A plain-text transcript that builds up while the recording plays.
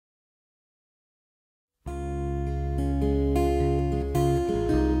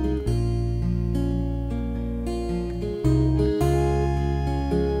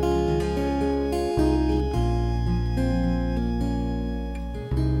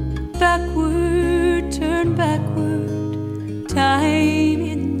backward, turn backward, time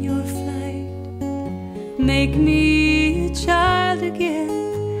in your flight. Make me a child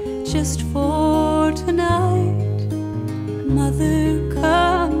again, just for tonight. Mother,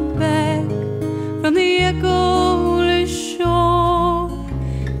 come back from the echoless shore.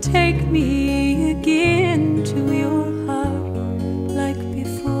 Take me again to your heart like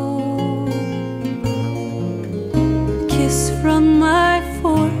before. Kiss from my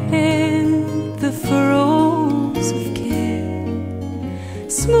forehead the furrows of care.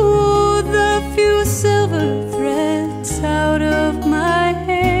 Smooth a few silver threads out of my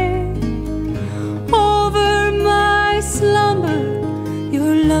hair. Over my slumber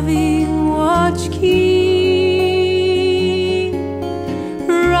your loving watch keep.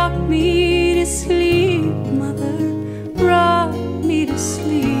 Rock me to sleep